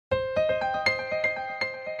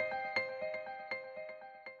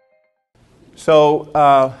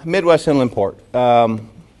So Midwest Inland Port.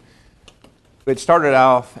 It started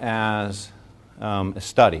off as a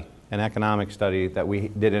study, an economic study that we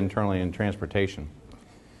did internally in transportation.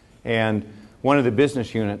 And one of the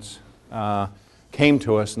business units came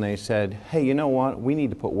to us and they said, hey, you know what, we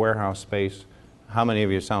need to put warehouse space. How many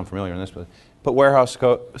of you sound familiar in this? Put warehouse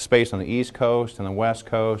space on the East Coast and the West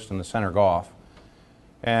Coast and the Center Gulf.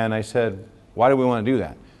 And I said, why do we want to do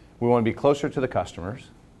that? We want to be closer to the customers,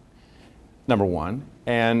 number one.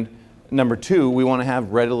 And number two, we want to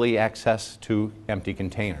have readily access to empty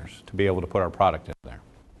containers to be able to put our product in there.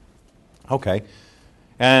 Okay.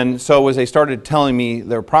 And so as they started telling me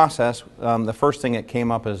their process, the first thing that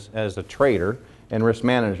came up as a trader and risk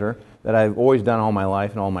manager that I've always done all my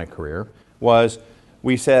life and all my career was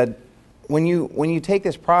we said, when you take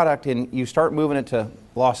this product and you start moving it to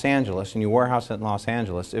Los Angeles and you warehouse it in Los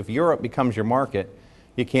Angeles, if Europe becomes your market,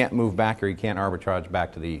 you can't move back or you can't arbitrage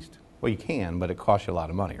back to the East. Well, you can, but it costs you a lot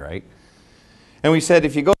of money, right? And we said,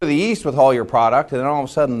 if you go to the East with all your product and then all of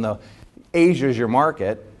a sudden Asia is your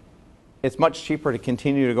market, it's much cheaper to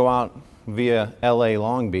continue to go out via LA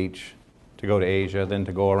Long Beach to go to Asia than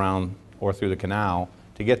to go around or through the canal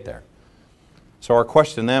to get there. So our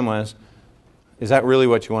question then was, is that really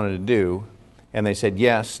what you wanted to do? And they said,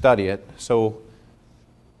 yes, study it. So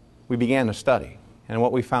we began to study. And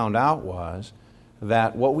what we found out was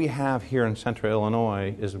that what we have here in Central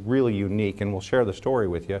Illinois is really unique, and we'll share the story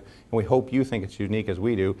with you, and we hope you think it's unique as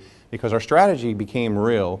we do, because our strategy became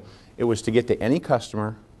real. It was to get to any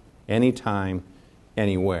customer, anytime,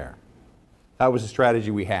 anywhere. That was the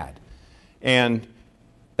strategy we had. And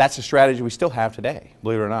that's the strategy we still have today,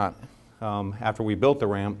 believe it or not. After we built the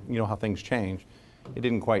ramp, you know how things change. It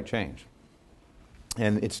didn't quite change.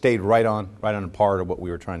 And it stayed right on par to what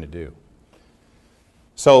we were trying to do.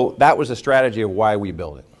 So that was the strategy of why we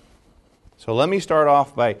built it. So let me start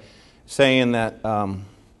off by saying that I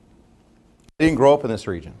didn't grow up in this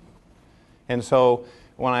region. And so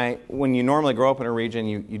when you normally grow up in a region,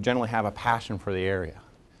 you generally have a passion for the area.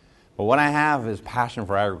 But what I have is passion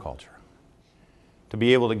for agriculture. To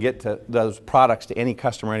be able to get to those products to any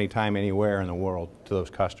customer, anytime, anywhere in the world, to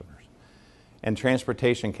those customers. And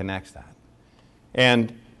transportation connects that.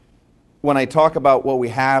 And when I talk about what we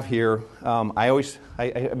have here,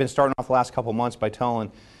 I've been starting off the last couple months by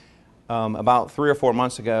telling, about 3 or 4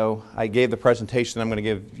 months ago, I gave the presentation I'm going to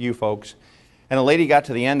give you folks. And a lady got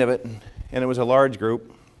to the end of it, and it was a large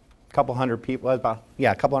group, a couple hundred people, a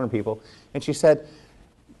couple hundred people. And she said,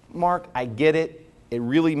 Mark, I get it. It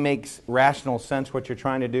really makes rational sense what you're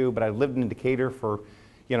trying to do, but I've lived in Decatur for,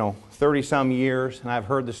 30-some years, and I've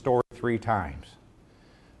heard the story 3 times.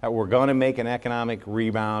 That we're going to make an economic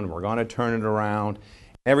rebound, we're going to turn it around.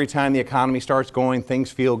 Every time the economy starts going, things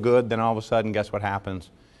feel good, then all of a sudden, guess what happens?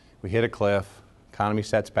 We hit a cliff, economy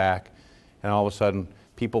sets back, and all of a sudden,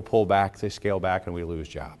 people pull back, they scale back, and we lose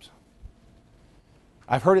jobs.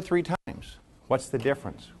 I've heard it 3 times. What's the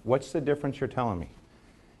difference? What's the difference you're telling me?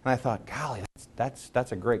 And I thought, golly,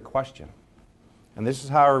 that's a great question. And this is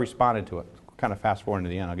how I responded to it. Kind of fast forward to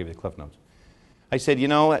the end, I'll give you the cliff notes. I said,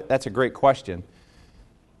 that's a great question.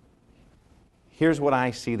 Here's what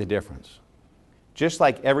I see the difference. Just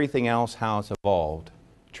like everything else, how it's evolved,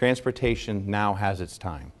 transportation now has its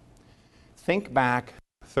time. Think back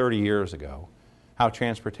 30 years ago, how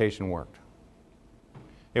transportation worked.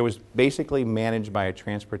 It was basically managed by a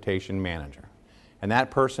transportation manager. And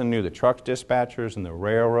that person knew the truck dispatchers and the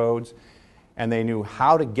railroads, and they knew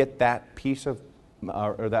how to get that piece of,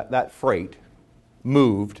 or that freight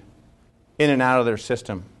moved in and out of their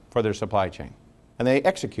system for their supply chain. And they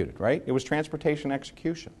executed, right? It was transportation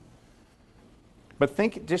execution. But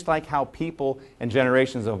think just like how people and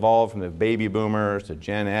generations evolved from the baby boomers to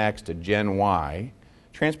Gen X to Gen Y,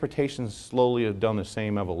 transportation slowly have done the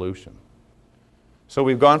same evolution. So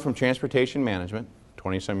we've gone from transportation management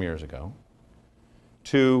 20-some years ago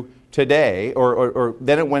to today, or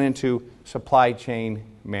then it went into supply chain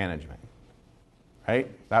management, right?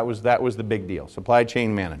 That was the big deal, supply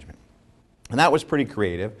chain management. And that was pretty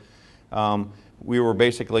creative. We were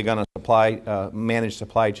basically going to manage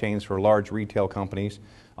supply chains for large retail companies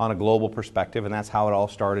on a global perspective, and that's how it all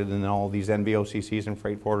started, and then all these NVOCCs and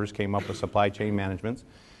freight forwarders came up with supply chain management.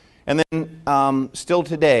 And then still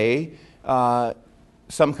today,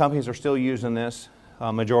 some companies are still using this,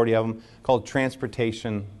 majority of them, called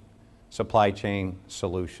transportation supply chain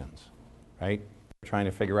solutions, right? We're trying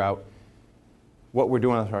to figure out what we're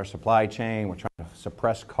doing with our supply chain. We're trying to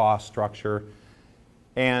suppress cost structure.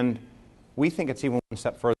 And we think it's even one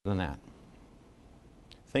step further than that.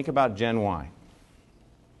 Think about Gen Y.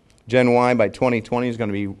 Gen Y by 2020 is going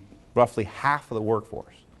to be roughly half of the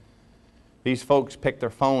workforce. These folks pick their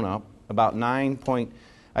phone up about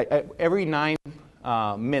every 9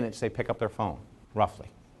 minutes they pick up their phone, roughly.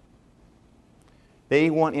 They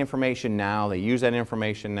want information now. They use that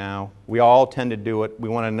information now. We all tend to do it. We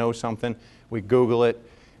want to know something. We Google it.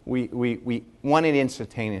 We want it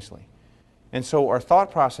instantaneously. And so our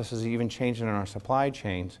thought process is even changing in our supply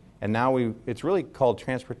chains. And now it's really called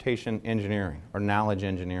transportation engineering or knowledge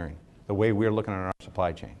engineering, the way we're looking at our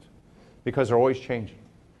supply chains. Because they're always changing.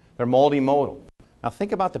 They're multimodal. Now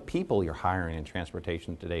think about the people you're hiring in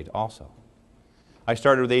transportation today also. I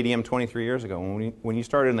started with ADM 23 years ago. When you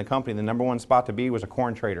started in the company, the number one spot to be was a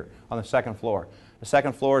corn trader on the second floor. The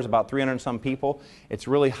second floor is about 300 and some people. It's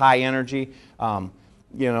really high energy.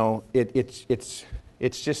 It's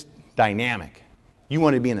just dynamic. You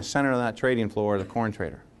want to be in the center of that trading floor, the corn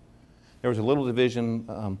trader. There was a little division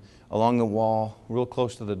along the wall, real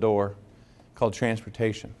close to the door, called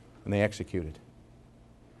transportation, and they executed.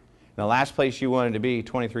 And the last place you wanted to be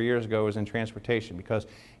 23 years ago was in transportation, because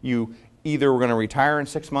you either were going to retire in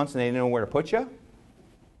 6 months and they didn't know where to put you,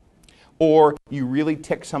 or you really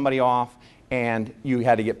ticked somebody off and you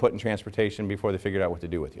had to get put in transportation before they figured out what to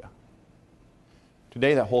do with you.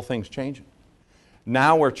 Today that whole thing's changing.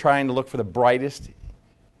 Now we're trying to look for the brightest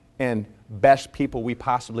and best people we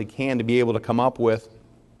possibly can to be able to come up with,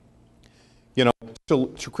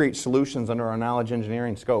 to create solutions under our knowledge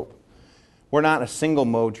engineering scope. We're not a single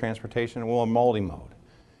mode transportation, we're a multi-mode.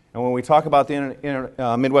 And when we talk about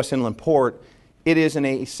the Midwest Inland Port, it isn't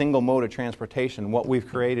a single mode of transportation. What we've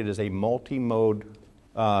created is a multi-mode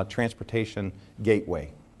transportation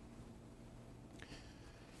gateway.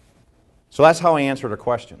 So that's how I answered her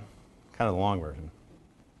question, kind of the long version.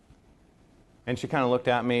 And she kind of looked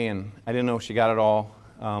at me, and I didn't know if she got it all.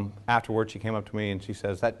 Afterwards, she came up to me and she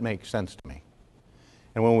says, "That makes sense to me."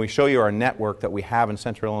 And when we show you our network that we have in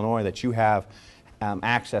Central Illinois that you have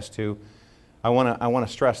access to, I want to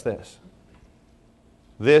stress this.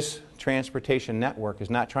 This transportation network is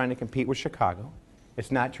not trying to compete with Chicago.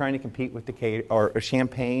 It's not trying to compete with Decatur or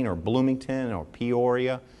Champaign or Bloomington or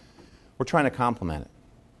Peoria. We're trying to complement it.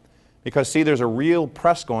 Because, see, there's a real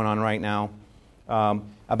press going on right now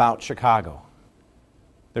about Chicago.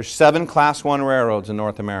 There's 7 Class I railroads in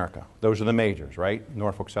North America. Those are the majors, right?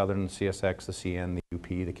 Norfolk Southern, the CSX, the CN, the UP,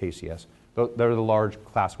 the KCS. They're the large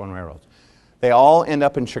Class I railroads. They all end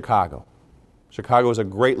up in Chicago. Chicago is a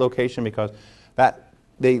great location because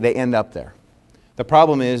they end up there. The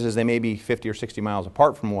problem is they may be 50 or 60 miles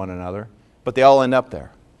apart from one another, but they all end up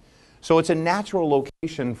there. So it's a natural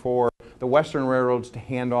location for the Western railroads to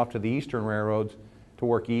hand off to the Eastern railroads to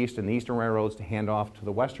work east, and the Eastern railroads to hand off to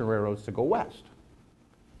the Western railroads to go west.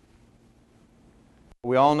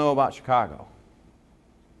 We all know about Chicago.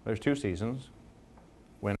 There's 2 seasons,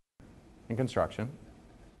 winter and construction.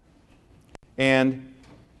 And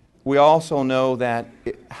we also know that,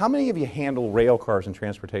 how many of you handle rail cars and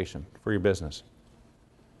transportation for your business?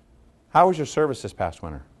 How was your service this past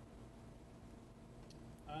winter?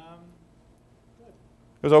 Good.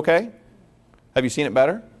 It was okay? Have you seen it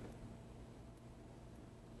better?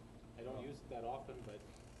 I don't use it that often, but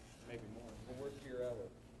maybe more. The worst year ever.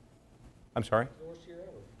 I'm sorry? The worst year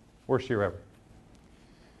ever. Worst year ever.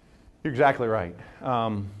 You're exactly right.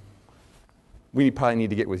 We probably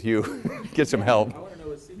need to get with you, get some help. I want to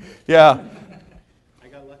know his secret. Yeah. I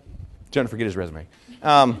got lucky. Jennifer, get his resume.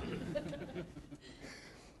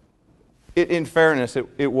 In fairness,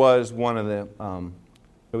 it was one of the.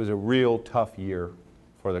 It was a real tough year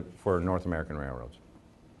for North American railroads.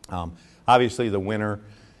 Obviously, the winter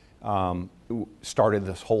started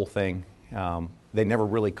this whole thing. They never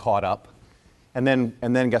really caught up, and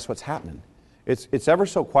then guess what's happening? It's ever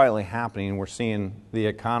so quietly happening. We're seeing the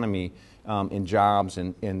economy in jobs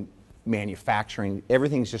and in manufacturing.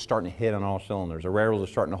 Everything's just starting to hit on all cylinders. The railroads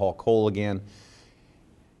are starting to haul coal again.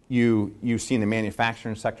 You've seen the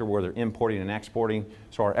manufacturing sector where they're importing and exporting.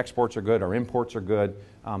 So our exports are good, our imports are good.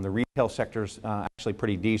 The retail sector's actually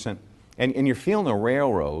pretty decent. And you're feeling the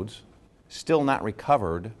railroads still not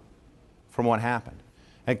recovered from what happened.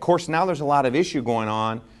 And of course, now there's a lot of issue going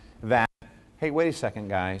on that, hey, wait a second,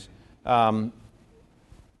 guys.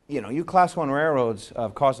 You Class I railroads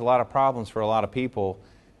have caused a lot of problems for a lot of people.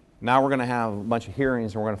 Now we're going to have a bunch of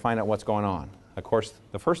hearings and we're going to find out what's going on. Of course,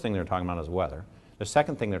 the first thing they're talking about is weather. The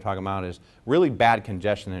second thing they're talking about is really bad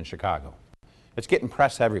congestion in Chicago. It's getting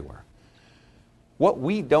press everywhere. What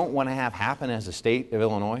we don't want to have happen as a state of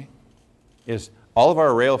Illinois is all of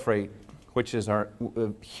our rail freight, which is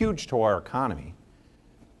huge to our economy,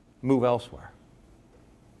 move elsewhere.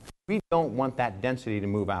 We don't want that density to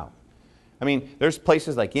move out. I mean, there's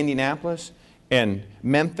places like Indianapolis and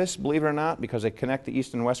Memphis, believe it or not, because they connect the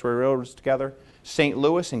East and West Railroads together, St.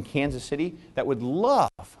 Louis and Kansas City, that would love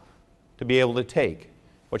to be able to take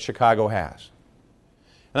what Chicago has.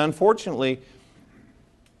 And unfortunately,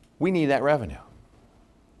 we need that revenue.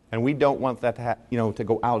 And we don't want that to, to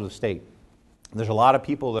go out of the state. There's a lot of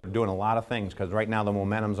people that are doing a lot of things because right now the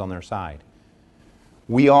momentum's on their side.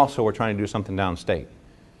 We also are trying to do something downstate.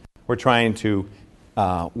 We're trying to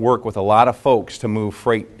work with a lot of folks to move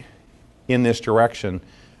freight in this direction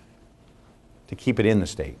to keep it in the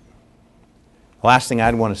state. The last thing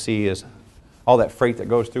I'd want to see is all that freight that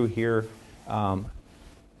goes through here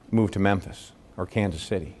move to Memphis or Kansas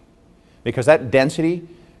City. Because that density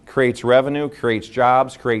creates revenue, creates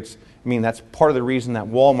jobs, that's part of the reason that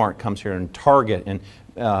Walmart comes here and Target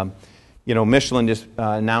and Michelin just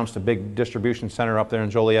announced a big distribution center up there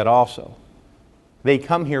in Joliet also. They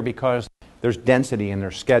come here because there's density in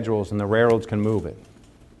their schedules and the railroads can move it.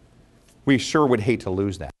 We sure would hate to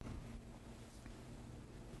lose that.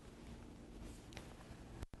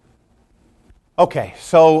 Okay,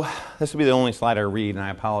 so this will be the only slide I read, and I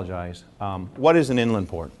apologize. What is an inland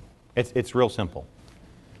port? It's real simple.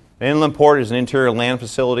 An inland port is an interior land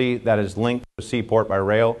facility that is linked to a seaport by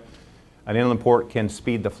rail. An inland port can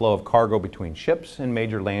speed the flow of cargo between ships and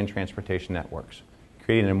major land transportation networks,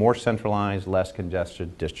 creating a more centralized, less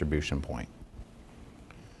congested distribution point.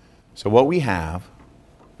 So what we have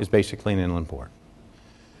is basically an inland port.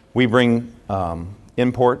 We bring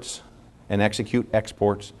imports and execute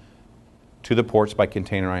exports to the ports by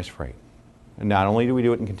containerized freight. And not only do we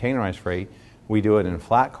do it in containerized freight, we do it in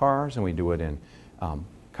flat cars, and we do it in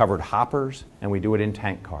covered hoppers, and we do it in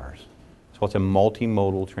tank cars. So it's a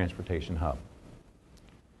multimodal transportation hub.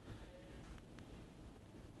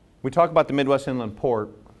 We talk about the Midwest Inland Port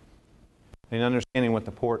and understanding what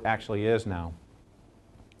the port actually is now.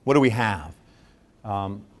 What do we have?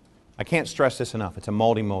 I can't stress this enough. It's a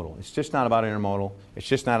multimodal. It's just not about intermodal. It's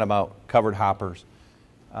just not about covered hoppers.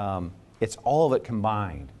 It's all of it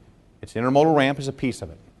combined. Its intermodal ramp is a piece of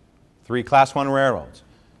it. 3 Class I railroads.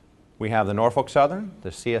 We have the Norfolk Southern, the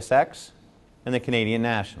CSX, and the Canadian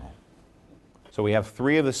National. So we have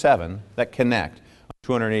 3 of the 7 that connect on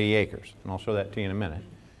 280 acres, and I'll show that to you in a minute.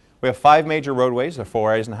 We have 5 major roadways, the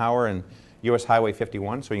 4 Eisenhower and US Highway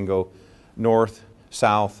 51, so you can go north,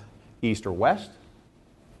 south, east, or west.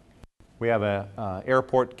 We have an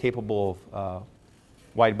airport capable of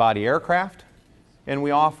wide-body aircraft, and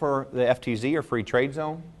we offer the FTZ, or Free Trade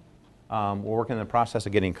Zone. We're working in the process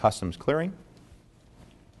of getting customs clearing.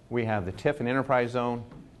 We have the TIF and Enterprise Zone,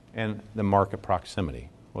 and the market proximity.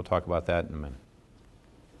 We'll talk about that in a minute.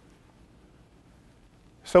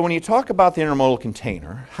 So when you talk about the intermodal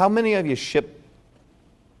container, how many of you ship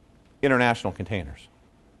international containers?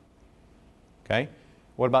 Okay.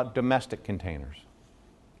 What about domestic containers?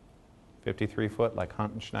 53-foot like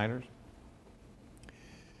Hunt and Schneider's?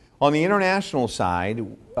 On the international side,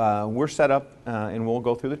 we're set up, and we'll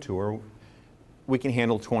go through the tour, we can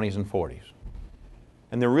handle 20s and 40s.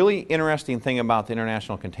 And the really interesting thing about the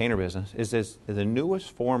international container business is it's the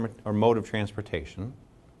newest form or mode of transportation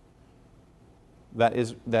that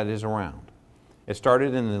is around. It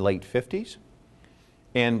started in the late 50s,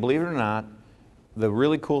 and believe it or not, the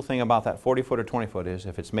really cool thing about that 40-foot or 20-foot is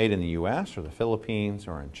if it's made in the US or the Philippines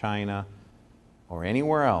or in China or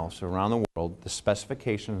anywhere else around the world, the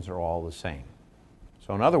specifications are all the same.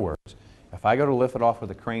 So in other words, if I go to lift it off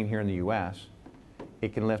with a crane here in the US,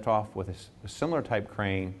 it can lift off with a similar type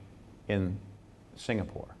crane in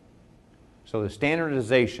Singapore. So the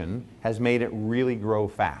standardization has made it really grow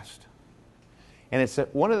fast. And it's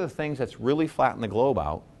one of the things that's really flattened the globe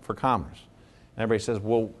out for commerce. And everybody says,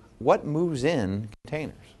 well, what moves in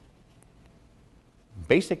containers?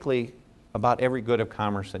 Basically, about every good of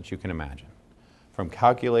commerce that you can imagine. From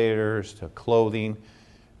calculators to clothing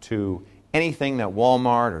to anything that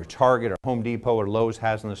Walmart or Target or Home Depot or Lowe's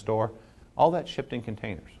has in the store, all that's shipped in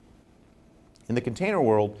containers. In the container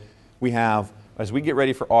world, we have, as we get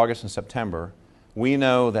ready for August and September, we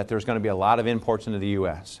know that there's going to be a lot of imports into the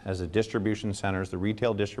U.S. as the distribution centers, the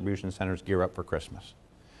retail distribution centers gear up for Christmas.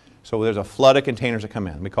 So there's a flood of containers that come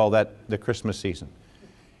in. We call that the Christmas season.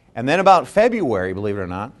 And then about February, believe it or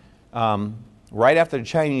not, right after the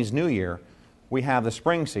Chinese New Year, we have the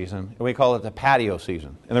spring season, and we call it the patio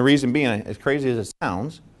season. And the reason being, as crazy as it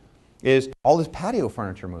sounds, is all this patio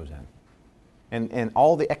furniture moves in. And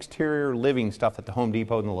all the exterior living stuff that the Home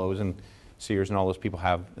Depot and the Lowe's and Sears and all those people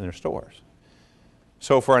have in their stores.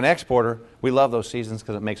 So for an exporter, we love those seasons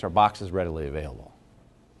because it makes our boxes readily available.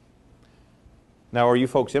 Now, are you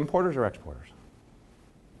folks importers or exporters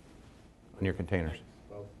on your containers?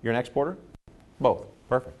 Both. You're an exporter? Both.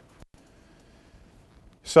 Perfect.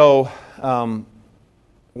 So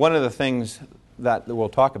one of the things that we'll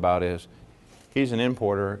talk about is He's an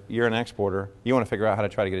importer, you're an exporter. You want to figure out how to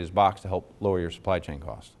try to get his box to help lower your supply chain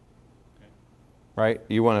costs. Right?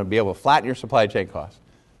 You want to be able to flatten your supply chain costs.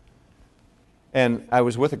 And I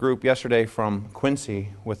was with a group yesterday from Quincy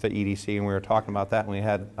with the EDC, and we were talking about that, and we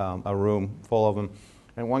had a room full of them.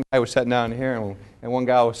 And one guy was sitting down here, and one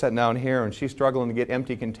guy was sitting down here, and she's struggling to get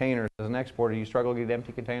empty containers. As an exporter, you struggle to get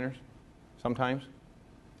empty containers sometimes?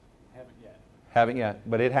 Haven't yet. Haven't yet,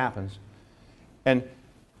 but it happens. And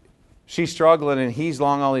she's struggling, and he's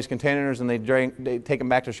long all these containers, and they take them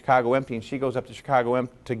back to Chicago empty, and she goes up to Chicago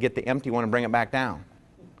to get the empty one and bring it back down.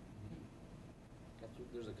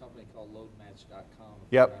 There's a company called loadmatch.com.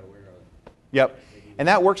 Yep. Yep. And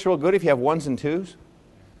that works real good if you have ones and twos.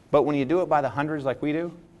 But when you do it by the hundreds like we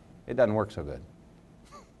do, it doesn't work so good.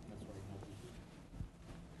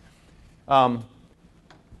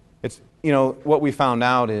 It's, you know, what we found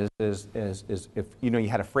out is if, you know, you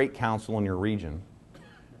had a freight council in your region,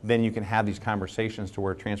 then you can have these conversations to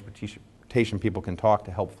where transportation people can talk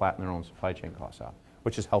to help flatten their own supply chain costs out,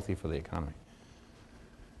 which is healthy for the economy.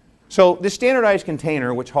 So this standardized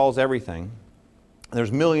container, which hauls everything,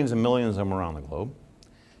 there's millions and millions of them around the globe,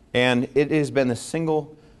 and it has been the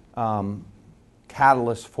single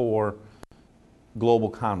catalyst for global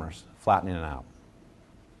commerce, flattening it out.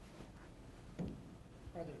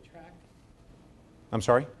 Are they tracked? I'm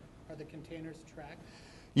sorry? Are the containers tracked?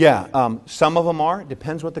 Yeah, some of them are. It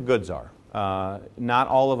depends what the goods are. Not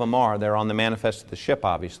all of them are. They're on the manifest of the ship,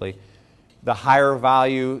 obviously. The higher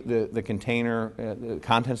value, the container, the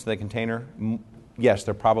contents of the container, yes,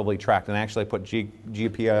 they're probably tracked. And actually, I put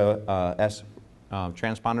GPS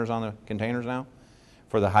transponders on the containers now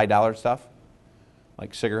for the high dollar stuff,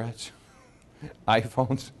 like cigarettes,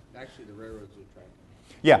 iPhones. Actually, the railroads will track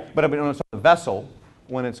them. Yeah, but when it's on the vessel,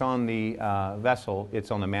 when it's on the vessel,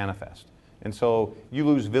 it's on the manifest. And so you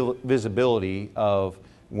lose visibility of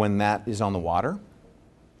when that is on the water.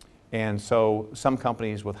 And so some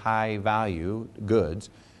companies with high value goods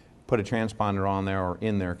put a transponder on there or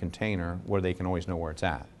in their container where they can always know where it's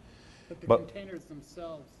at. But the But- containers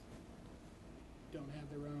themselves don't have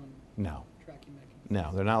their own No. tracking mechanism.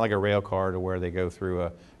 No, they're not like a rail car to where they go through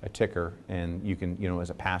a ticker and you can, you know, as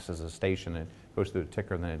it passes a station, it goes through the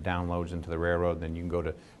ticker and then it downloads into the railroad, and then you can go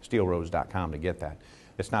to steelroads.com to get that.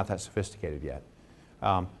 It's not that sophisticated yet.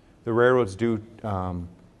 The railroads do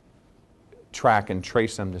track and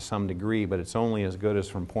trace them to some degree, but it's only as good as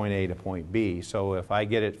from point A to point B. So if I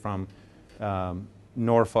get it from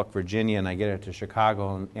Norfolk, Virginia, and I get it to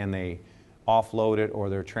Chicago, and they offload it or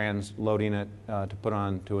they're transloading it to put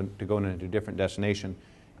on to go into a different destination,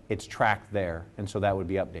 it's tracked there, and so that would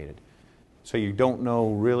be updated. So you don't know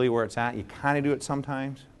really where it's at. You kind of do it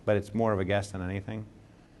sometimes, but it's more of a guess than anything.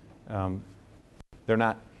 They're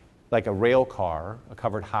not like a rail car, a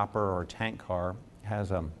covered hopper or a tank car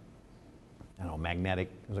has I don't know, magnetic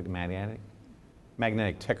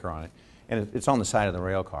ticker on it, and it's on the side of the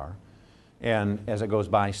rail car. And as it goes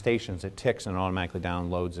by stations, it ticks and automatically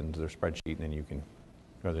downloads into their spreadsheet, and then you can,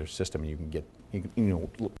 or their system, and you can get, you know,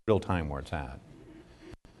 real time where it's at.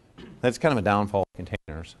 That's kind of a downfall of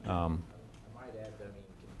containers. I might add that, I mean,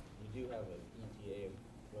 you do have an ETA of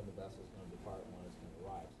when the vessel's going to depart and when it's going to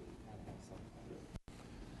arrive, so you kind of have some kind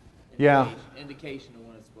of indication of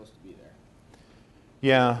when it's supposed to be there.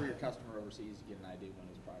 Yeah. For your customer overseas, to get an idea when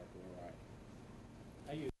his product will arrive.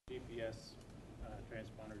 I use GPS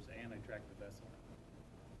transponders and I track the vessel.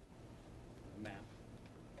 A map.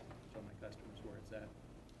 Show my customers where it's at.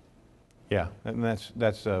 Yeah, and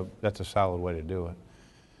that's a solid way to do it.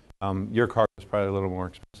 Your car is probably a little more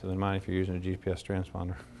expensive than mine if you're using a GPS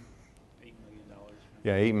transponder. $8 million.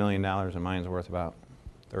 Yeah, $8 million, and mine's worth about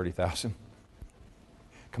 $30,000.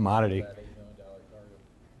 Commodity. That $8 million cargo.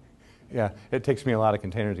 Yeah, it takes me a lot of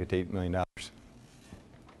containers to get to $8 million.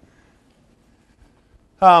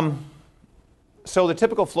 So the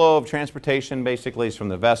typical flow of transportation basically is from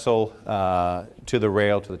the vessel to the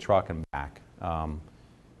rail to the truck and back. And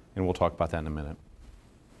we'll talk about that in a minute.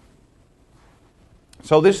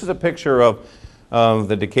 So this is a picture of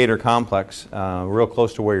the Decatur complex, real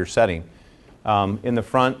close to where you're setting. In the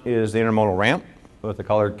front is the intermodal ramp with the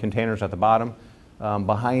colored containers at the bottom.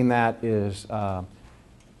 Behind that is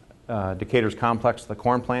Decatur's complex, the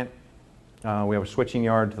corn plant. We have a switching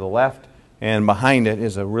yard to the left, and behind it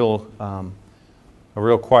is a real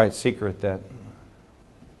quiet secret that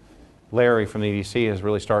Larry from the EDC is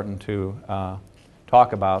really starting to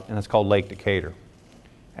talk about, and it's called Lake Decatur.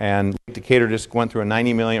 And Lake Decatur just went through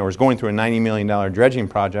is going through a $90 million dredging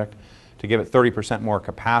project to give it 30% more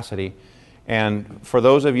capacity. And for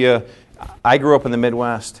those of you, I grew up in the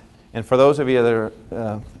Midwest, and for those of you that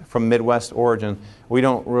are from Midwest origin, we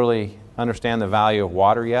don't really understand the value of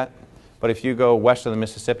water yet. But if you go west of the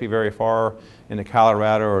Mississippi very far into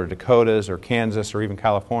Colorado or Dakotas or Kansas or even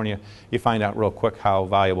California, you find out real quick how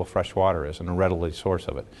valuable fresh water is and a readily source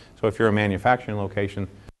of it. So if you're a manufacturing location,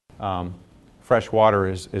 fresh water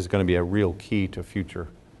is going to be a real key to future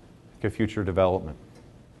development.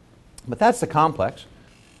 But that's the complex.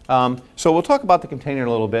 So we'll talk about the container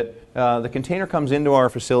a little bit. The container comes into our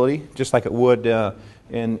facility just like it would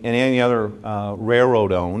in any other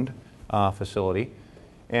railroad-owned facility.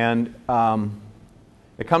 And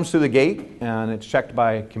it comes through the gate, and it's checked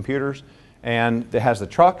by computers. And it has the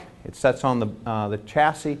truck. It sets on the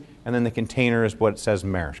chassis, and then the container is what it says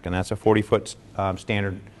Maersk, and that's a 40-foot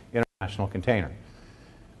standard international container.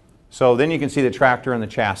 So then you can see the tractor and the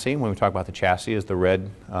chassis. When we talk about the chassis, is the red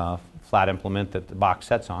flat implement that the box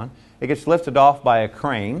sets on. It gets lifted off by a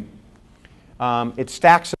crane. It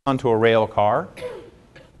stacks onto a rail car.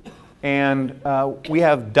 And we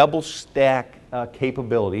have double stack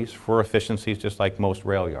capabilities for efficiencies just like most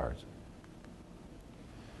rail yards.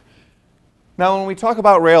 Now when we talk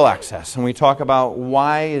about rail access and we talk about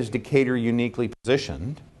why is Decatur uniquely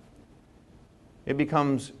positioned, it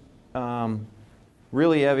becomes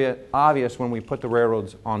really obvious when we put the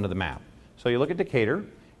railroads onto the map. So you look at Decatur,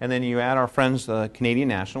 and then you add our friends, the Canadian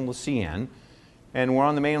National, the CN, and we're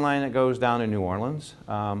on the main line that goes down to New Orleans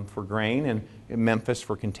for grain and Memphis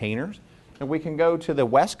for containers. And we can go to the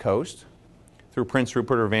West Coast through Prince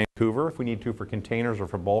Rupert or Vancouver if we need to for containers or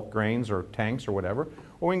for bulk grains or tanks or whatever,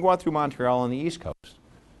 or we can go out through Montreal on the East Coast.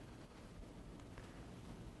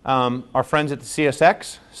 Our friends at the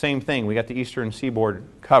CSX, same thing. We got the Eastern Seaboard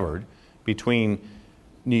covered between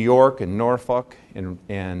New York and Norfolk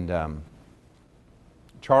and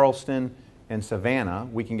Charleston and Savannah.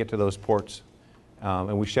 We can get to those ports,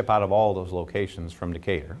 and we ship out of all those locations from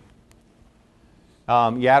Decatur.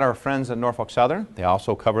 You add our friends at Norfolk Southern. They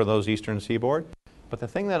also cover those Eastern Seaboard. But the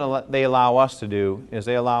thing that they allow us to do is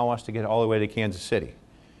they allow us to get all the way to Kansas City.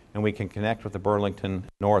 And we can connect with the Burlington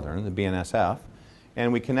Northern, the BNSF,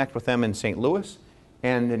 and we connect with them in St. Louis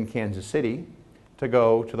and in Kansas City to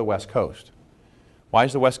go to the West Coast. Why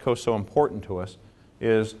is the West Coast so important to us?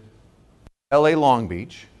 Is LA Long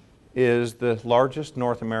Beach is the largest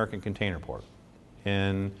North American container port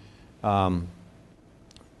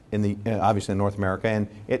obviously in North America, and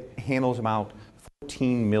it handles about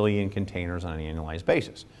 14 million containers on an annualized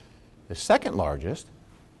basis. The second largest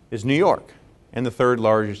is New York, and the third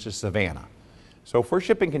largest is Savannah. So if we're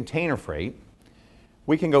shipping container freight,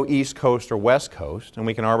 we can go East Coast or West Coast, and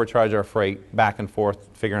we can arbitrage our freight back and forth,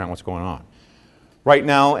 figuring out what's going on. Right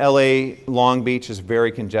now, LA Long Beach is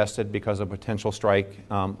very congested because of a potential strike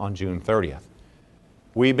on June 30th.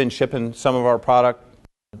 We've been shipping some of our product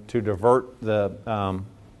to divert the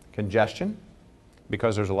congestion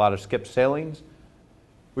because there's a lot of skip sailings.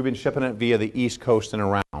 We've been shipping it via the East Coast and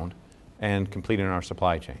around and completing our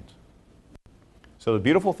supply chains. So the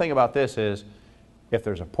beautiful thing about this is if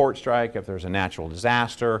there's a port strike, if there's a natural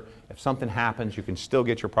disaster, if something happens, you can still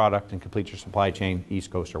get your product and complete your supply chain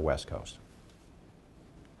East Coast or West Coast.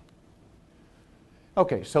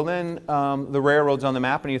 Okay, so then the railroads on the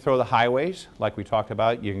map, and you throw the highways like we talked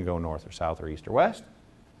about. You can go north or south or east or west.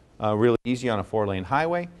 Really easy on a 4-lane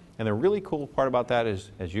highway. And the really cool part about that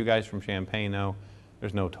is, as you guys from Champaign know,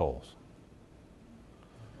 there's no tolls.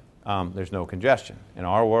 There's no congestion. In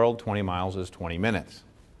our world, 20 miles is 20 minutes.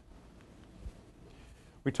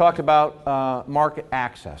 We talked about market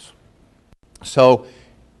access. So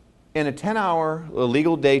in a 10-hour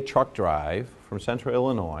legal day truck drive from central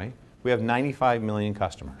Illinois, we have 95 million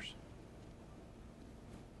customers,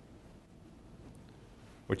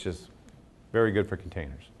 which is very good for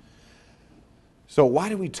containers. So why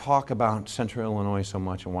do we talk about central Illinois so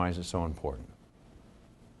much, and why is it so important?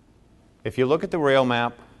 If you look at the rail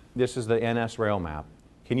map, this is the NS rail map.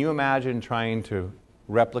 Can you imagine trying to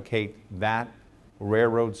replicate that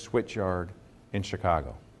railroad switchyard in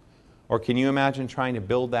Chicago? Or can you imagine trying to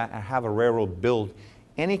build that and have a railroad build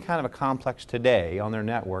any kind of a complex today on their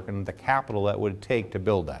network and the capital that would take to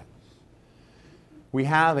build that? We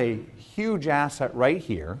have a huge asset right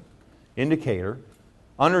here, in Decatur,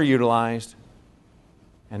 underutilized,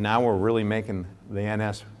 and now we're really making the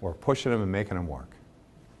NS, we're pushing them and making them work.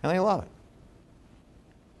 And they love it.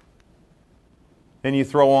 Then you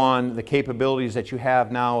throw on the capabilities that you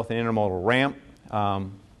have now with an intermodal ramp.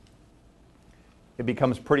 It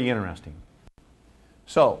becomes pretty interesting.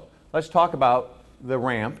 So let's talk about the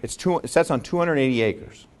ramp. It sets on 280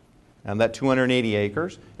 acres. And that 280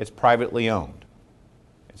 acres, it's privately owned.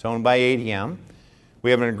 It's owned by ADM.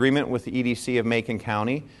 We have an agreement with the EDC of Macon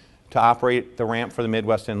County to operate the ramp for the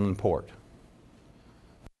Midwest Inland Port.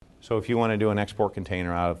 So if you want to do an export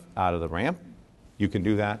container out of the ramp, You can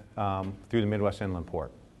do that through the Midwest Inland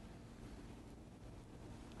Port.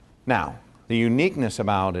 Now, the uniqueness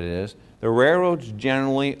about it is the railroads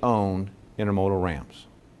generally own intermodal ramps.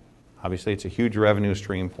 Obviously, it's a huge revenue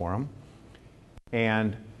stream for them,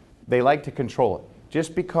 and they like to control it.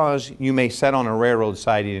 Just because you may set on a railroad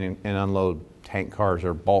siding and unload tank cars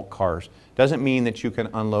or bulk cars doesn't mean that you can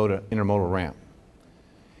unload an intermodal ramp.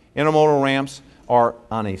 Intermodal ramps are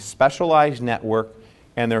on a specialized network,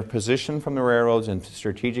 and they're positioned from the railroads in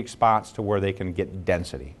strategic spots to where they can get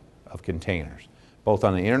density of containers, both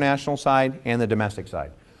on the international side and the domestic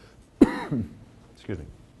side. Excuse me.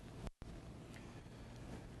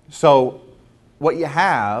 So what you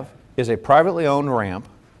have is a privately owned ramp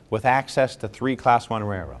with access to 3 Class I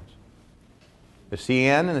railroads. The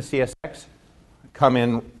CN and the CSX come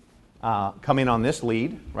in on this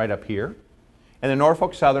lead right up here, and the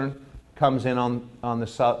Norfolk Southern comes in on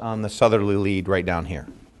the southerly lead right down here.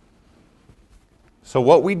 So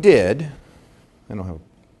what we did,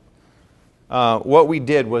 what we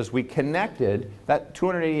did was we connected that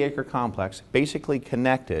 280-acre complex, basically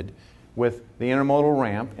connected with the intermodal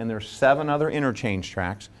ramp, and there's 7 other interchange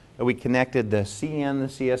tracks that we connected the CN,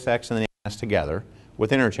 the CSX, and the NS together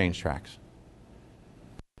with interchange tracks.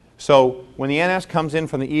 So when the NS comes in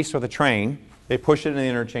from the east with a train, they push it in the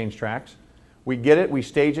interchange tracks. We get it, we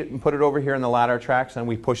stage it, and put it over here in the ladder tracks, and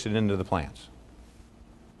we push it into the plants.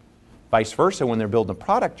 Vice versa, when they're building a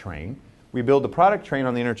product train, we build the product train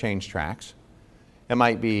on the interchange tracks. It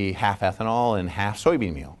might be half ethanol and half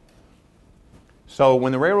soybean meal. So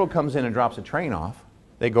when the railroad comes in and drops a train off,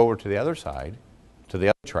 they go over to the other side, to the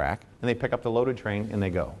other track, and they pick up the loaded train and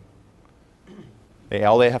they go.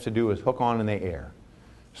 All they have to do is hook on and they air.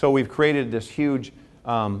 So we've created this huge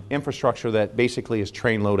infrastructure that basically is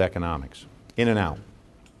train load economics, in and out.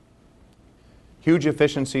 Huge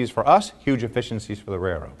efficiencies for us, huge efficiencies for the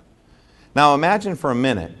railroad. Now imagine for a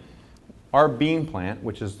minute our bean plant,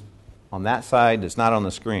 which is on that side, it's not on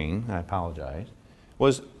the screen, I apologize,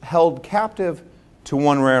 was held captive to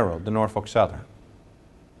one railroad, the Norfolk Southern.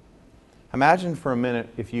 Imagine for a minute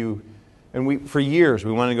if you, for years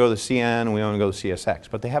we wanted to go to the CN and we wanted to go to the CSX,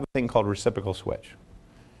 but they have a thing called reciprocal switch.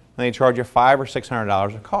 And they charge you $500 or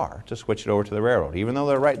 $600 a car to switch it over to the railroad. Even though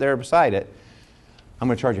they're right there beside it, I'm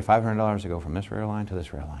going to charge you $500 to go from this rail line to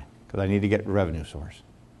this rail line because I need to get a revenue source.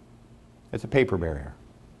 It's a paper barrier.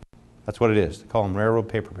 That's what it is. They call them railroad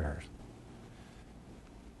paper barriers.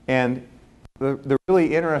 And the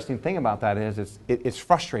really interesting thing about that is it's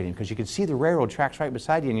frustrating because you can see the railroad tracks right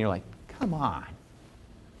beside you and you're like, come on.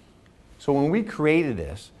 So when we created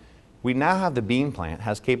this, we now have the bean plant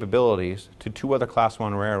has capabilities to 2 other Class I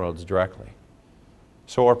railroads directly.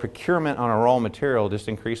 So our procurement on our raw material just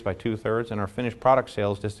increased by 2/3 and our finished product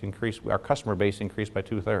sales just increased, our customer base increased by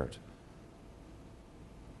 2/3.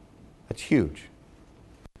 That's huge.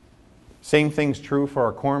 Same thing's true for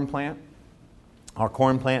our corn plant. Our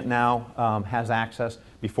corn plant now has access.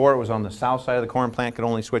 Before it was on the south side of the corn plant, could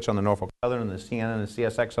only switch on the Norfolk Southern and the CN and the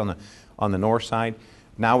CSX on the north side.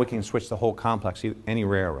 Now we can switch the whole complex, any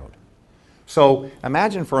railroad. So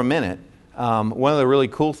imagine for a minute, one of the really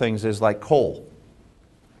cool things is like coal.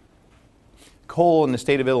 Coal in the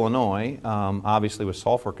state of Illinois, obviously with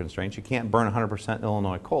sulfur constraints, you can't burn 100%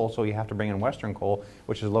 Illinois coal, so you have to bring in Western coal,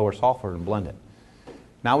 which is lower sulfur, and blend it.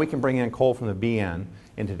 Now we can bring in coal from the BN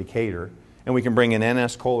into Decatur, and we can bring in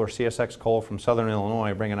NS coal or CSX coal from Southern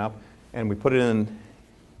Illinois, bring it up, and we put it in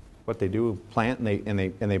what they do, plant, and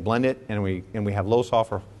they blend it, and we have low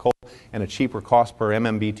sulfur coal and a cheaper cost per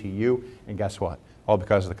MMBTU, and guess what? All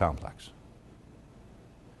because of the complex.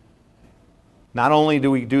 Not only do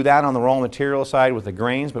we do that on the raw material side with the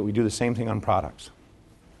grains, but we do the same thing on products.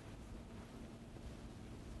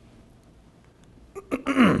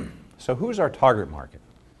 So who's our target market?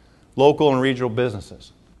 Local and regional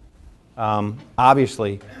businesses.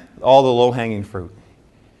 Obviously, all the low-hanging fruit.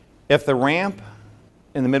 If the ramp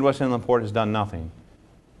in the Midwest Inland Port has done nothing,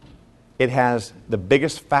 it has the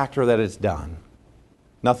biggest factor that it's done.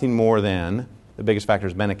 Nothing more than the biggest factor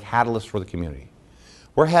has been a catalyst for the community.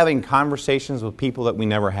 We're having conversations with people that we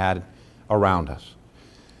never had around us.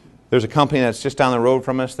 There's a company that's just down the road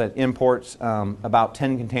from us that imports about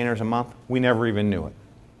 10 containers a month. We never even knew it.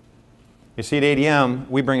 You see, at ADM,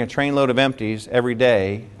 we bring a trainload of empties every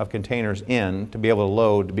day of containers in to be able to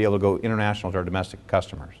load, to be able to go international to our domestic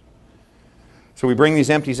customers. So we bring these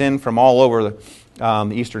empties in from all over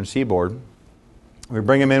the eastern seaboard. We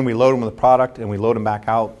bring them in, we load them with a product, and we load them back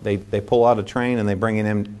out. They pull out a train and they bring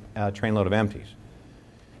in a trainload of empties.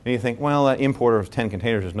 And you think, well, an importer of 10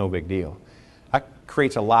 containers is no big deal. That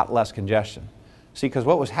creates a lot less congestion. See, because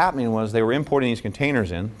what was happening was they were importing these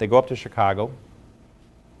containers in. They go up to Chicago.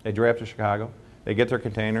 They drive up to Chicago. they get their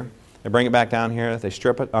container, they bring it back down here, they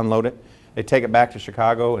strip it, unload it, they take it back to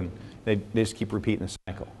Chicago, and they just keep repeating the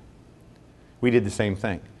cycle. We did the same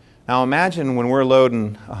thing. Now imagine when we're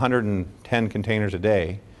loading 110 containers a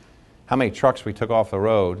day, how many trucks we took off the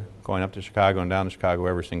road going up to Chicago and down to Chicago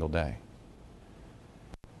every single day.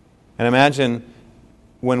 And imagine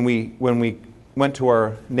when we went to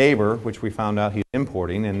our neighbor, which we found out he's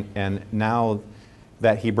importing, and now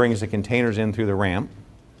that he brings the containers in through the ramp,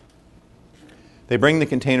 they bring the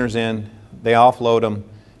containers in, they offload them,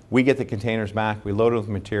 we get the containers back, we load them with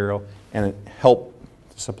material, and it helped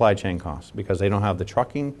the supply chain costs because they don't have the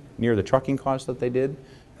trucking, near the trucking costs that they did,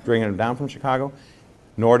 bringing them down from Chicago,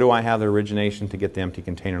 nor do I have the origination to get the empty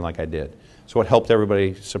container like I did. So it helped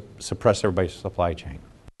everybody, suppress everybody's supply chain.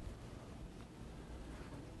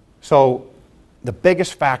 So the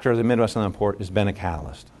biggest factor of the Midwest Inland Port has been a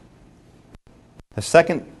catalyst. The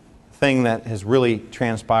second thing that has really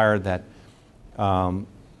transpired that has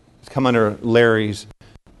come under Larry's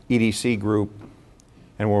EDC group,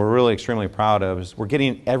 and we're really extremely proud of, is we're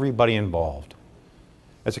getting everybody involved.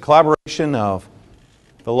 It's a collaboration of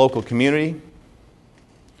the local community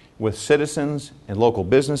with citizens and local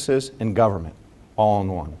businesses and government all in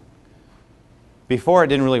one. Before, it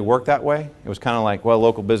didn't really work that way. It was kind of like, well,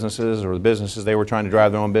 local businesses or the businesses, they were trying to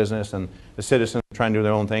drive their own business, and the citizens were trying to do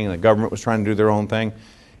their own thing, and the government was trying to do their own thing.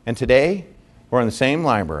 And today, we're in the same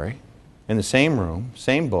library, in the same room,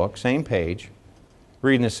 same book, same page,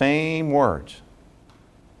 reading the same words,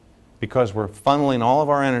 because we're funneling all of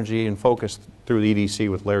our energy and focus through the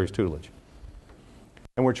EDC with Larry's tutelage.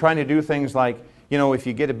 And we're trying to do things like, you know, if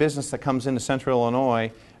you get a business that comes into Central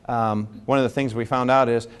Illinois, one of the things we found out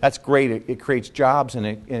is that's great. It creates jobs and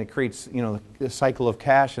it creates, you know, the cycle of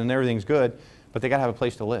cash and everything's good, but they got to have a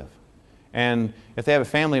place to live. And if they have a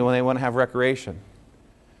family, well, they want to have recreation.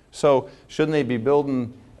 So shouldn't they be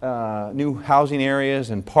building new housing areas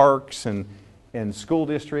and parks and school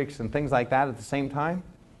districts and things like that at the same time?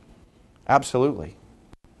 Absolutely.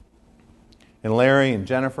 And Larry and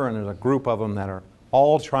Jennifer, and there's a group of them that are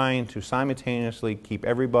all trying to simultaneously keep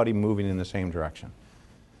everybody moving in the same direction.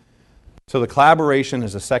 So the collaboration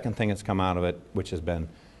is the second thing that's come out of it, which has been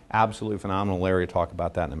absolutely phenomenal. Larry will talk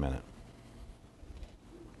about that in a minute.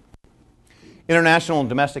 International and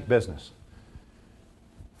domestic business.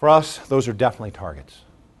 For us, those are definitely targets.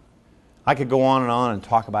 I could go on and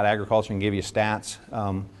talk about agriculture and give you stats.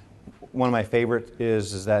 One of my favorite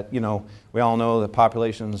is that, you know, we all know the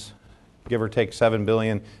population's give or take 7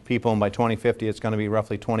 billion people, and by 2050 it's going to be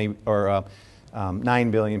roughly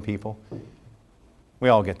 9 billion people. We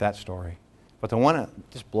all get that story. But the one that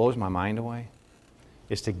just blows my mind away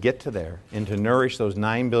is to get to there and to nourish those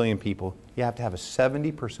 9 billion people, you have to have a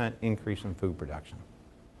 70% increase in food production.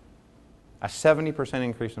 A 70%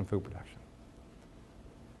 increase in food production.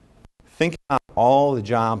 Think about all the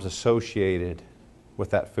jobs associated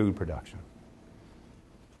with that food production.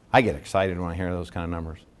 I get excited when I hear those kind of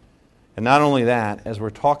numbers. And not only that, as we're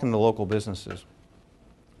talking to local businesses,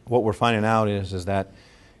 what we're finding out is that,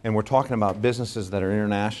 and we're talking about businesses that are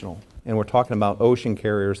international, and we're talking about ocean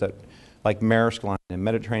carriers that, like Maersk Line and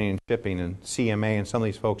Mediterranean Shipping and CMA and some of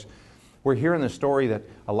these folks, we're hearing the story that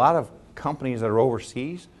a lot of companies that are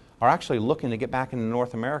overseas are actually looking to get back into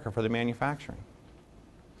North America for their manufacturing.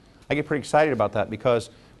 I get pretty excited about that because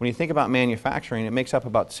when you think about manufacturing, it makes up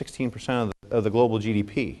about 16% of the global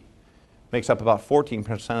GDP. Makes up about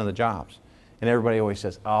 14% of the jobs. And everybody always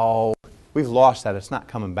says, oh, we've lost that, it's not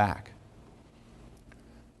coming back.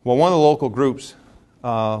 Well, one of the local groups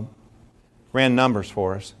ran numbers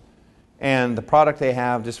for us, and the product they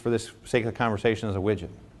have, just for this sake of the conversation, is a widget.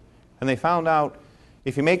 And they found out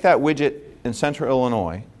if you make that widget in Central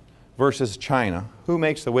Illinois versus China, who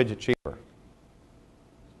makes the widget cheaper?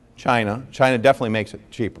 China. China definitely makes it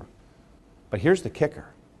cheaper. But here's the kicker.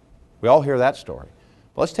 We all hear that story.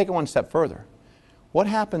 But let's take it one step further. What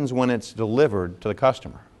happens when it's delivered to the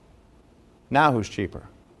customer? Now who's cheaper?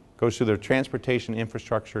 Goes through their transportation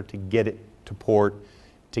infrastructure to get it to port,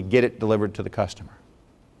 to get it delivered to the customer.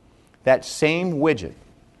 That same widget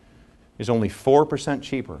is only 4%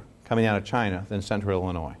 cheaper coming out of China than Central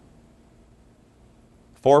Illinois.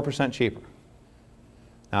 4% cheaper.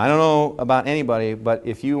 Now I don't know about anybody, but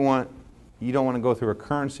if you don't want to go through a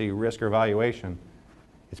currency risk or valuation,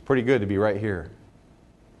 it's pretty good to be right here.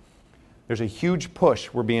 There's a huge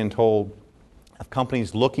push, we're being told, of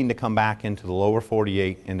companies looking to come back into the lower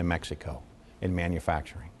 48 into Mexico in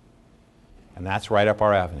manufacturing. And that's right up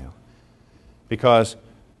our avenue. Because,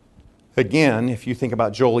 again, if you think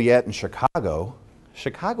about Joliet and Chicago,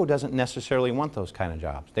 Chicago doesn't necessarily want those kind of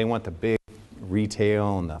jobs. They want the big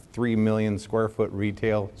retail and the 3 million square foot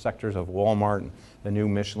retail sectors of Walmart and the new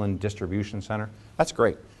Michelin distribution center. That's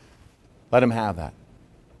great. Let them have that.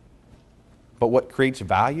 But what creates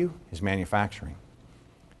value is manufacturing.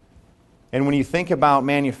 And when you think about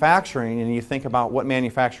manufacturing and you think about what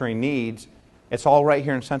manufacturing needs, it's all right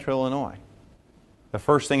here in Central Illinois. The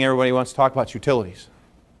first thing everybody wants to talk about is utilities.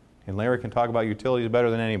 And Larry can talk about utilities better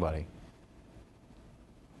than anybody.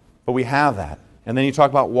 But we have that. And then you talk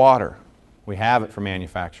about water. We have it for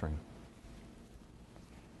manufacturing.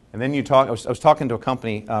 And then you talk, I was talking to a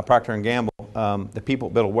company, Procter & Gamble, the people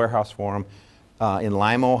built a warehouse for them in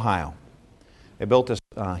Lima, Ohio. They built this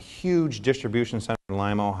huge distribution center in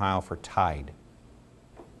Lima, Ohio for Tide.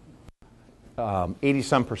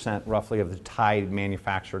 80-some% roughly of the Tide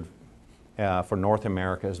manufactured for North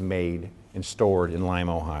America is made and stored in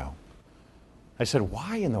Lima, Ohio. I said,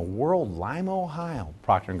 why in the world Lima, Ohio?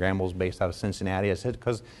 Procter & Gamble is based out of Cincinnati. I said,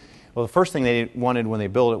 because, well, the first thing they wanted when they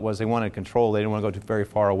built it was they wanted control. They didn't want to go very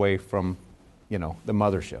far away from, the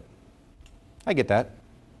mothership. I get that.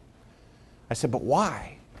 I said, but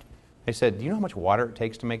why? They said, do you know how much water it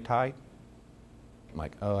takes to make Tide? I'm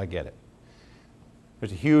like, oh, I get it.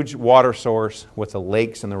 There's a huge water source with the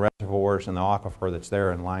lakes and the reservoirs and the aquifer that's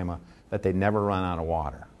there in Lima that they never run out of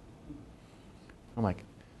water. I'm like,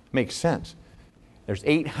 makes sense. There's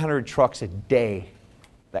 800 trucks a day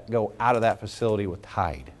that go out of that facility with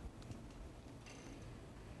Tide.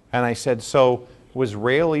 And I said, so was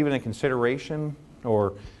rail even a consideration,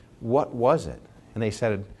 or what was it? And they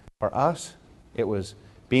said, for us, it was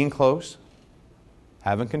being close,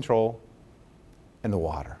 having control, and the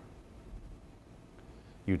water.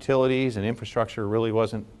 Utilities and infrastructure really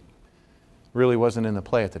wasn't in the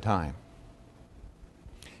play at the time.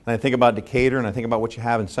 And I think about Decatur, and I think about what you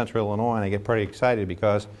have in Central Illinois, and I get pretty excited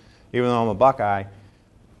because even though I'm a Buckeye,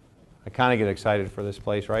 I kind of get excited for this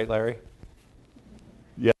place, right, Larry?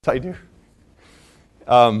 Yes, I do.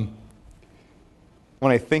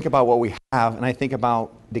 When I think about what we have, and I think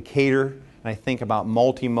about Decatur, and I think about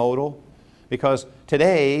multimodal, because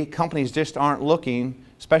today companies just aren't looking,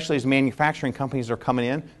 especially as manufacturing companies are coming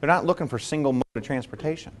in, they're not looking for single mode of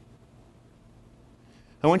transportation.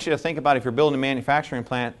 I want you to think about if you're building a manufacturing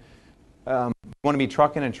plant, do you want to be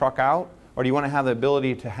truck in and truck out, or do you want to have the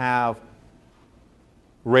ability to have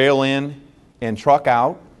rail in and truck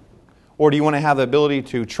out, or do you want to have the ability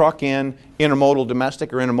to truck in intermodal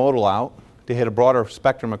domestic or intermodal out to hit a broader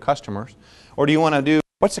spectrum of customers, or do you want to do,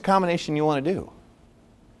 what's the combination you want to do?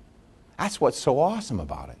 That's what's so awesome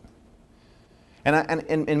about it. And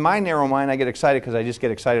in my narrow mind, I get excited because I just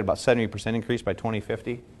get excited about 70% increase by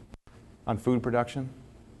 2050 on food production.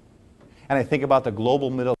 And I think about the global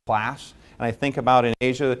middle class, and I think about in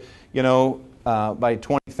Asia, by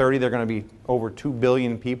 2030 there are going to be over 2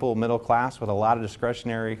 billion people middle class with a lot of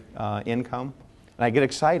discretionary income. And I get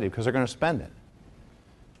excited because they're going to spend it.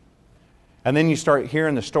 And then you start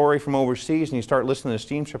hearing the story from overseas, and you start listening to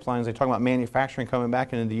steamship lines. They talk about manufacturing coming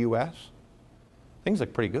back into the U.S. Things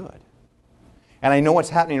look pretty good. And I know what's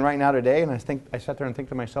happening right now today, and I sat there and think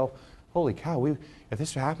to myself, holy cow, if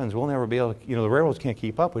this happens, we'll never be able to, the railroads can't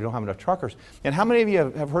keep up. We don't have enough truckers. And how many of you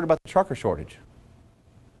have heard about the trucker shortage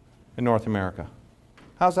in North America?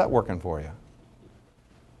 How's that working for you?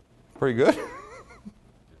 Pretty good?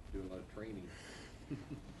 Doing a lot of training.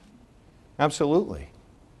 Absolutely.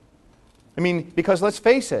 I mean, because let's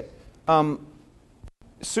face it, we don't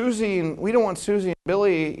want Susie and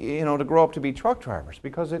Billy, to grow up to be truck drivers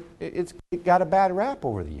because it got a bad rap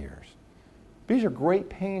over the years. These are great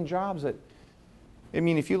paying jobs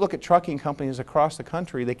if you look at trucking companies across the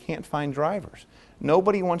country, they can't find drivers.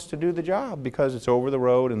 Nobody wants to do the job because it's over the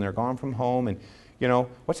road and they're gone from home, and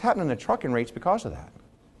what's happening to trucking rates because of that?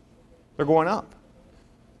 They're going up.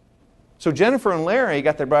 So Jennifer and Larry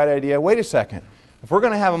got the bright idea, wait a second, if we're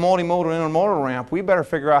going to have a multimodal intermodal ramp, we better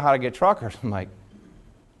figure out how to get truckers. I'm like,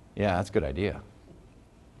 yeah, that's a good idea.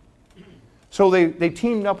 So they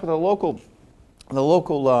teamed up with the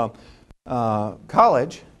local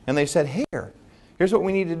college, and they said, here's what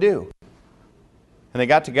we need to do. And they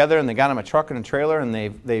got together and they got them a truck and a trailer, and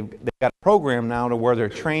they've got a program now to where they're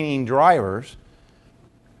training drivers.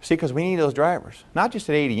 See, because we need those drivers, not just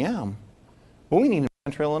at ADM, but we need them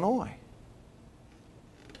in Central Illinois.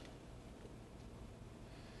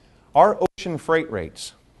 Our ocean freight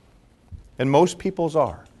rates, and most people's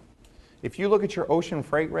are, if you look at your ocean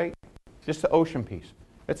freight rate, just the ocean piece,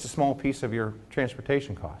 it's a small piece of your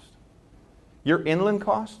transportation cost. Your inland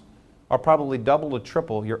costs are probably double to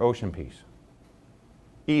triple your ocean piece.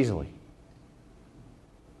 Easily.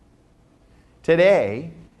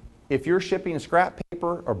 Today, if you're shipping scrap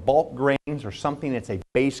paper or bulk grains or something that's a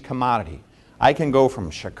base commodity, I can go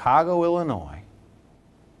from Chicago, Illinois,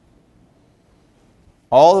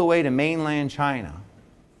 all the way to mainland China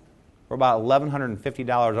for about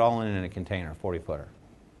 $1,150 all in a container, 40-footer.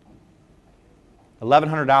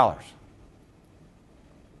 $1,100.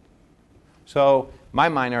 So my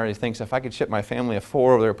mind already thinks if I could ship my family of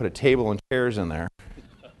 4 over there, put a table and chairs in there,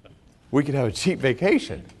 we could have a cheap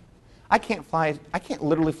vacation. I can't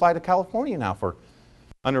literally fly to California now for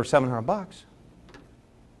under $700.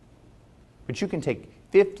 But you can take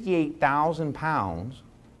 58,000 pounds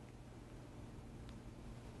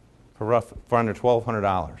for under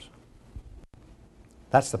 $1,200.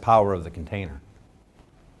 That's the power of the container.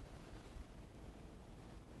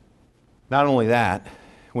 Not only that,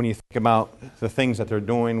 when you think about the things that they're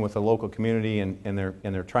doing with the local community and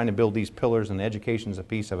they're trying to build these pillars, and the education is a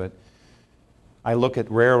piece of it, I look at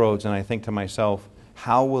railroads and I think to myself,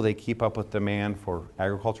 how will they keep up with demand for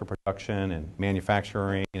agriculture production and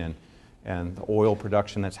manufacturing and the oil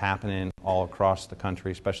production that's happening all across the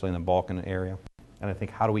country, especially in the Balkan area? And I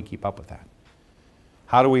think, how do we keep up with that?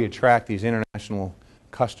 How do we attract these international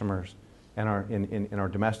customers and in our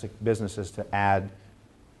domestic businesses to add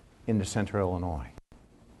into Central Illinois?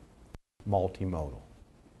 Multimodal.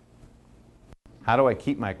 How do I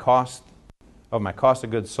keep my cost of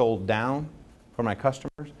goods sold down for my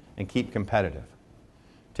customers and keep competitive?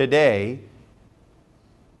 Today,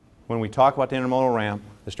 when we talk about the intermodal ramp,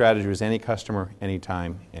 the strategy was any customer,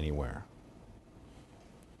 anytime, anywhere.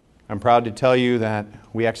 I'm proud to tell you that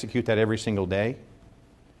we execute that every single day,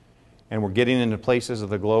 and we're getting into places of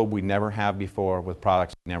the globe we never have before with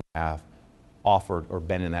products we never have offered or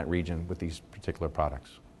been in that region with these particular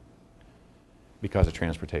products because of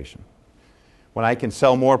transportation. When I can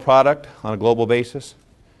sell more product on a global basis,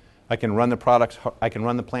 I can run the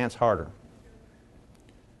plants harder.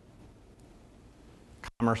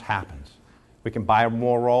 Commerce happens. We can buy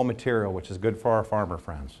more raw material, which is good for our farmer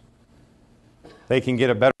friends. They can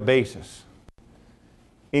get a better basis,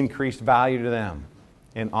 increased value to them,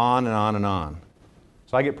 and on and on and on.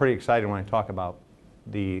 So I get pretty excited when I talk about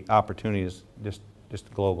the opportunities just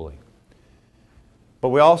globally. But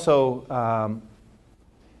we also,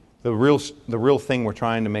 the real thing we're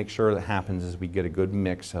trying to make sure that happens is we get a good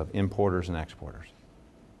mix of importers and exporters.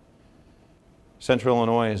 Central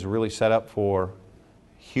Illinois is really set up for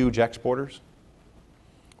huge exporters.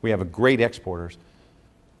 We have a great exporters,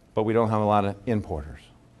 but we don't have a lot of importers.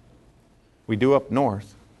 We do up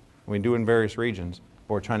north, we do in various regions,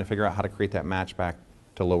 but we're trying to figure out how to create that match back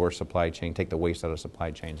to lower supply chain, take the waste out of supply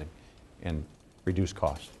chains and reduce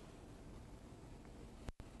costs.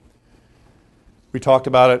 We talked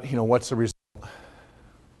about it, what's the result?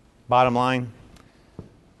 Bottom line,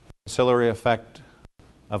 ancillary effect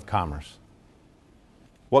of commerce.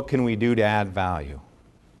 What can we do to add value?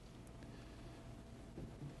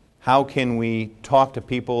 How can we talk to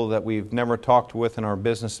people that we've never talked with in our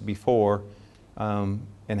business before, and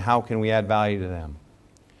how can we add value to them?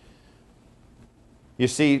 You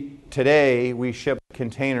see, today we ship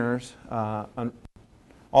containers all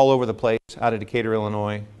over the place out of Decatur,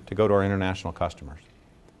 Illinois, to go to our international customers.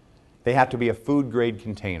 They have to be a food-grade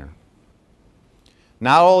container.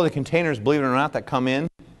 Not all of the containers, believe it or not, that come in,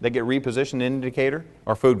 that get repositioned in Decatur,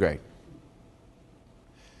 are food-grade.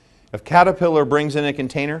 If Caterpillar brings in a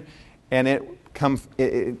container, and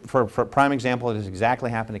for a prime example, it has exactly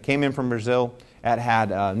happened. It came in from Brazil, it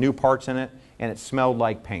had new parts in it, and it smelled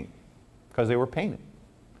like paint because they were painted.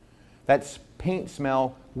 That paint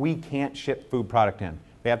smell, we can't ship food product in.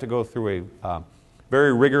 They have to go through a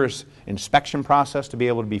very rigorous inspection process to be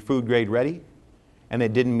able to be food grade ready, and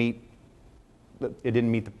it didn't meet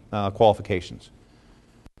the qualifications.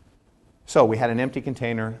 So we had an empty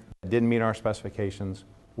container that didn't meet our specifications.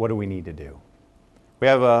 What do we need to do? We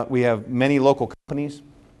have many local companies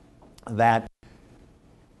that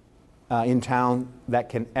in town that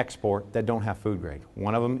can export that don't have food grade.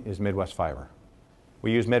 One of them is Midwest Fiber.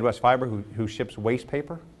 We use Midwest Fiber who ships waste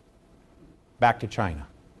paper back to China.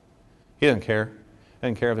 He doesn't care. He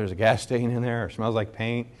doesn't care if there's a gas stain in there or smells like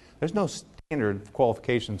paint. There's no standard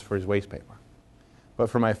qualifications for his waste paper. But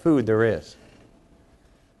for my food, there is.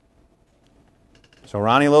 So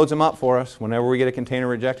Ronnie loads them up for us. Whenever we get a container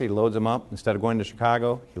rejected, he loads them up. Instead of going to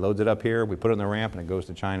Chicago, he loads it up here. We put it in the ramp, and it goes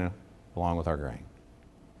to China along with our grain.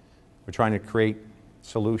 We're trying to create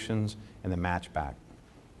solutions and then match back.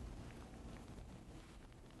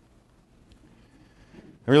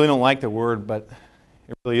 I really don't like the word, but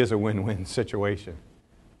it really is a win-win situation.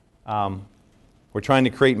 We're trying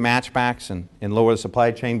to create matchbacks and lower the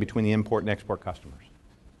supply chain between the import and export customers.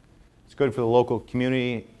 It's good for the local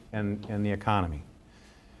community and the economy.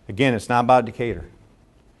 Again, it's not about Decatur.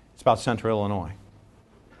 It's about Central Illinois.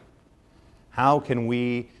 How can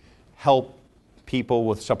we help people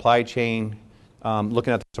with supply chain,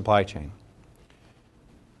 looking at the supply chain?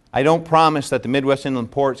 I don't promise that the Midwest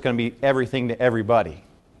Inland Port is going to be everything to everybody.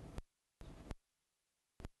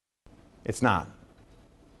 It's not.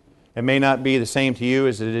 It may not be the same to you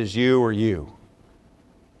as it is you or you.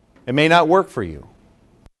 It may not work for you.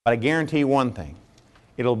 But I guarantee one thing.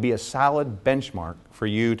 It'll be a solid benchmark for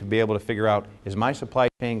you to be able to figure out, is my supply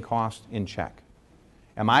chain cost in check?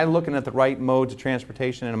 Am I looking at the right modes of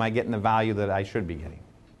transportation, and am I getting the value that I should be getting?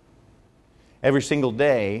 Every single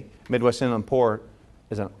day, Midwest Inland Port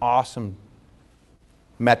is an awesome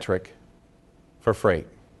metric for freight.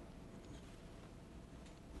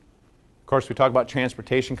 Of course, we talk about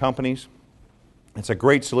transportation companies. It's a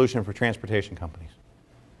great solution for transportation companies.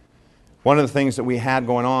 One of the things that we had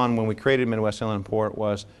going on when we created Midwest Inland Port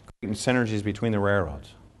was creating synergies between the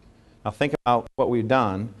railroads. Now think about what we've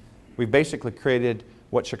done. We've basically created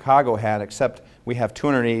what Chicago had, except we have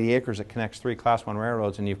 280 acres that connects 3 Class I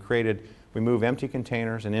railroads, and you've created, we move empty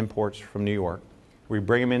containers and imports from New York. We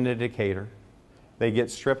bring them into Decatur. They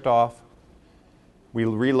get stripped off. We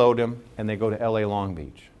reload them, and they go to LA Long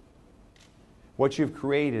Beach. What you've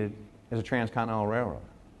created is a transcontinental railroad.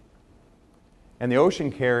 And the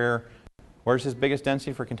ocean carrier, where's his biggest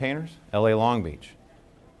density for containers? LA Long Beach.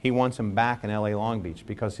 He wants them back in LA Long Beach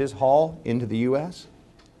because his haul into the U.S.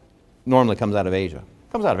 normally comes out of Asia.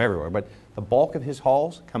 Comes out of everywhere, but the bulk of his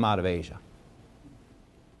hauls come out of Asia.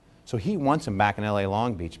 So he wants them back in LA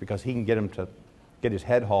Long Beach because he can get him to get his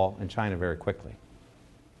head haul in China very quickly.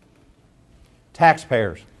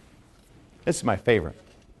 Taxpayers. This is my favorite.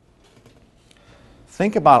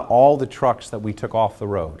 Think about all the trucks that we took off the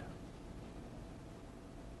road.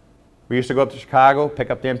 We used to go up to Chicago, pick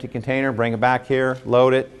up the empty container, bring it back here,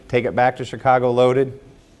 load it, take it back to Chicago loaded,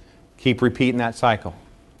 keep repeating that cycle.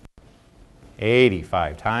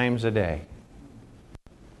 85 times a day.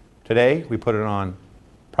 Today, we put it on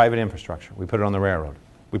private infrastructure. We put it on the railroad.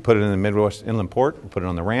 We put it in the Midwest Inland Port. We put it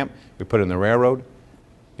on the ramp. We put it in the railroad.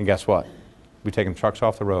 And guess what? We've taken trucks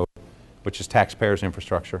off the road, which is taxpayers'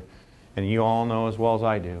 infrastructure. And you all know as well as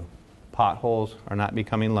I do, potholes are not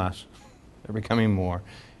becoming less. They're becoming more.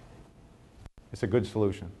 It's a good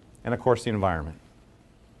solution. And of course, the environment.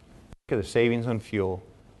 Look at the savings on fuel,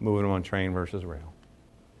 moving them on train versus rail.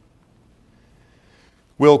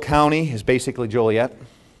 Will County is basically Joliet.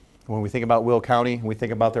 When we think about Will County, we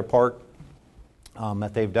think about their park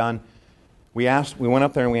that they've done. We went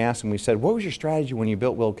up there and we asked them, we said, what was your strategy when you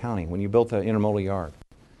built Will County, when you built the intermodal yard?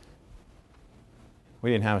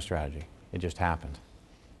 We didn't have a strategy. It just happened.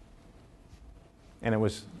 And it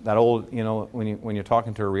was that old, you know, when you're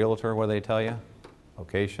talking to a realtor, what do they tell you?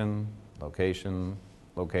 Location, location,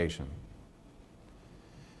 location.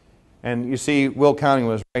 And you see, Will County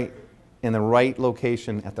was right in the right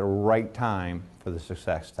location at the right time for the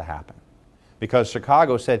success to happen. Because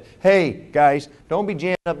Chicago said, hey, guys, don't be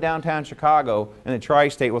jamming up downtown Chicago and the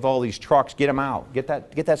tri-state with all these trucks. Get them out. Get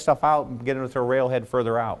that stuff out and get it to a railhead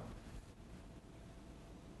further out.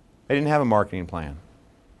 They didn't have a marketing plan.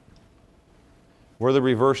 We're the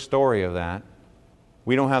reverse story of that.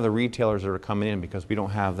 We don't have the retailers that are coming in because we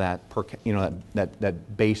don't have that,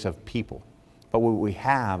 that base of people. But what we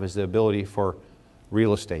have is the ability for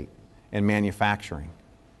real estate and manufacturing.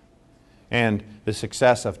 And the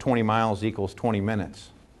success of 20 miles equals 20 minutes.